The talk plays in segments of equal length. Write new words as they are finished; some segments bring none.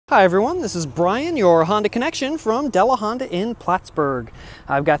Hi everyone, this is Brian, your Honda Connection from DELLA Honda in Plattsburgh.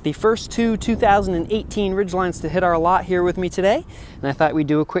 I've got the first two 2018 Ridgelines to hit our lot here with me today, and I thought we'd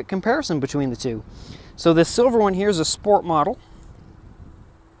do a quick comparison between the two. So this silver one here is a sport model,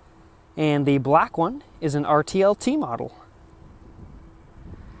 and the black one is an RTL-T model.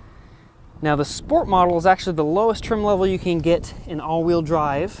 Now the sport model is actually the lowest trim level you can get in all-wheel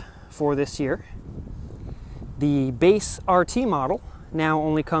drive for this year. The base RT model now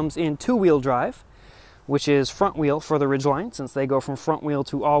only comes in two-wheel drive, which is front wheel for the Ridgeline, since they go from front wheel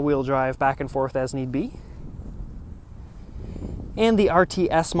to all-wheel drive back and forth as need be. And the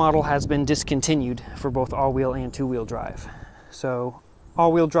RTS model has been discontinued for both all-wheel and two-wheel drive. So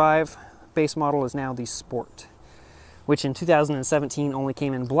all-wheel drive base model is now the Sport, which in 2017 only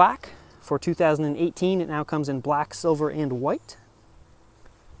came in black. For 2018 it now comes in black, silver, and white.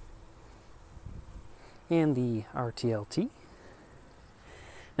 And the RTL-T.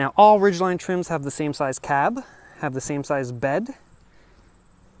 Now all Ridgeline trims have the same size cab, have the same size bed,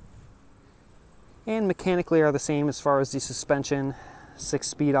 and mechanically are the same as far as the suspension,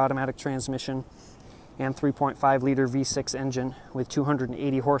 6-speed automatic transmission, and 3.5 liter V6 engine with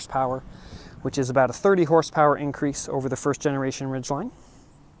 280 horsepower, which is about a 30 horsepower increase over the first generation Ridgeline.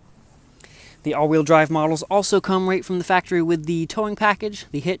 The all-wheel drive models also come right from the factory with the towing package,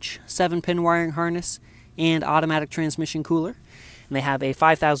 the hitch, 7-pin wiring harness, and automatic transmission cooler. And they have a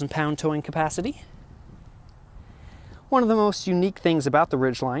 5,000-pound towing capacity. One of the most unique things about the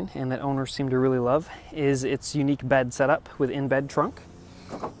Ridgeline, and that owners seem to really love, is its unique bed setup with in-bed trunk.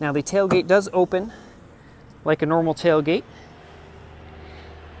 Now the tailgate does open like a normal tailgate,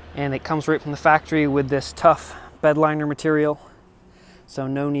 and it comes right from the factory with this tough bed liner material, so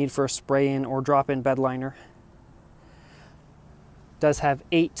no need for a spray-in or drop-in bed liner. Does have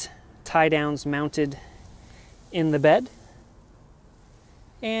 8 tie-downs mounted in the bed,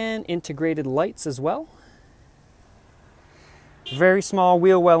 and integrated lights as well. Very small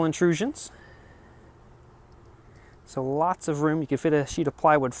wheel well intrusions. So lots of room. You can fit a sheet of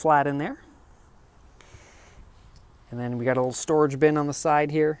plywood flat in there. And then we got a little storage bin on the side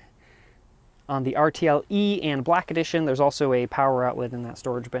here. On the RTL-E and Black Edition, there's also a power outlet in that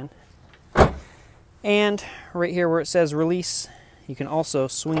storage bin. And right here where it says release, you can also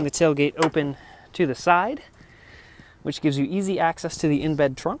swing the tailgate open to the side, which gives you easy access to the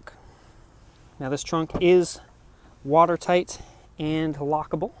in-bed trunk. Now this trunk is watertight and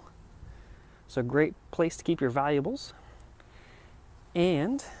lockable, so a great place to keep your valuables.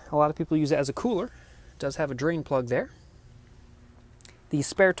 And a lot of people use it as a cooler. It does have a drain plug there. The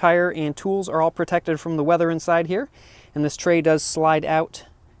spare tire and tools are all protected from the weather inside here, and this tray does slide out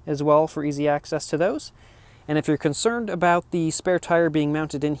as well for easy access to those. And if you're concerned about the spare tire being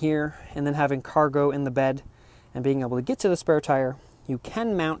mounted in here and then having cargo in the bed and being able to get to the spare tire, you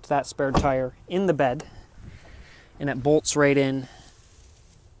can mount that spare tire in the bed, and it bolts right in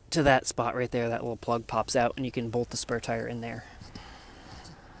to that spot right there. That little plug pops out and you can bolt the spare tire in there.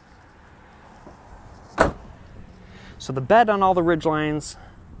 So the bed on all the Ridgelines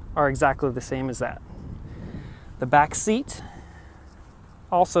are exactly the same as that. The back seat,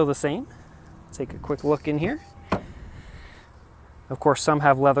 also the same. Take a quick look in here. Of course, some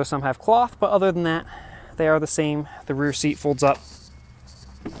have leather, some have cloth, but other than that, they are the same. The rear seat folds up,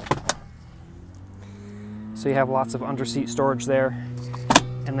 so you have lots of under-seat storage there,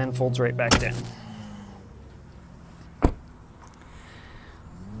 and then folds right back down.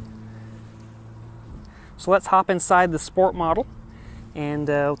 So let's hop inside the Sport model, and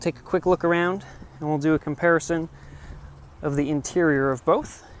we'll take a quick look around, and we'll do a comparison of the interior of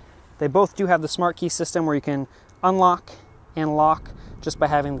both. They both do have the smart key system where you can unlock and lock just by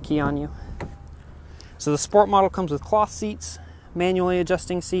having the key on you. So the Sport model comes with cloth seats, manually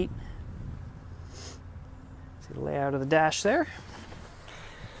adjusting seat. See the layout of the dash there.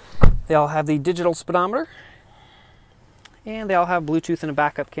 They all have the digital speedometer, and they all have Bluetooth and a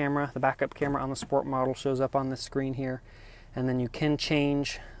backup camera. The backup camera on the Sport model shows up on this screen here, and then you can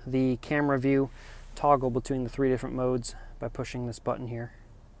change the camera view, toggle between the 3 different modes by pushing this button here.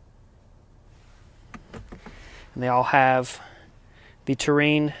 And they all have the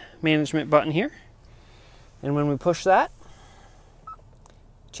terrain management button here. And when we push that,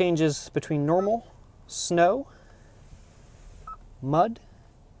 it changes between normal, snow, mud,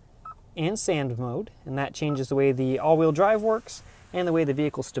 and sand mode. And that changes the way the all-wheel drive works and the way the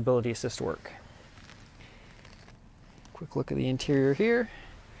vehicle stability assist work. Quick look at the interior here.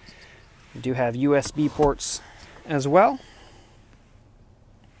 We do have USB ports as well.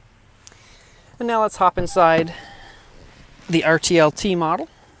 And now let's hop inside the RTL-T model.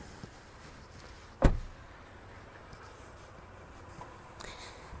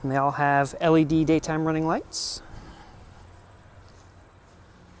 And they all have LED daytime running lights.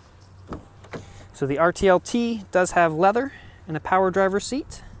 So the RTL-T does have leather and a power driver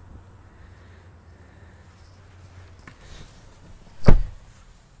seat.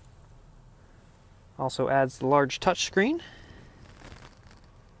 Also adds the large touchscreen,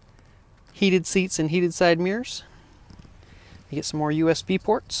 heated seats and heated side mirrors. You get some more USB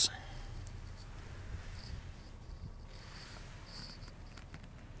ports.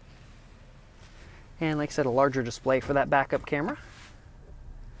 And like I said, a larger display for that backup camera.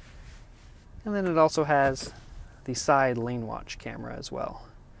 And then it also has the side lane watch camera as well,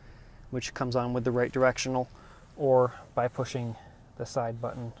 which comes on with the right directional or by pushing the side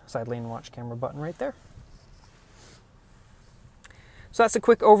lane watch camera button right there. So that's a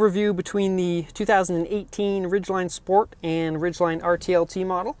quick overview between the 2018 Ridgeline Sport and Ridgeline RTL-T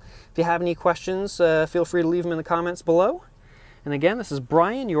model. If you have any questions, feel free to leave them in the comments below. And again, this is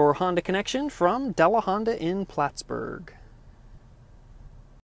Brian, your Honda Connection from DELLA Honda in Plattsburgh.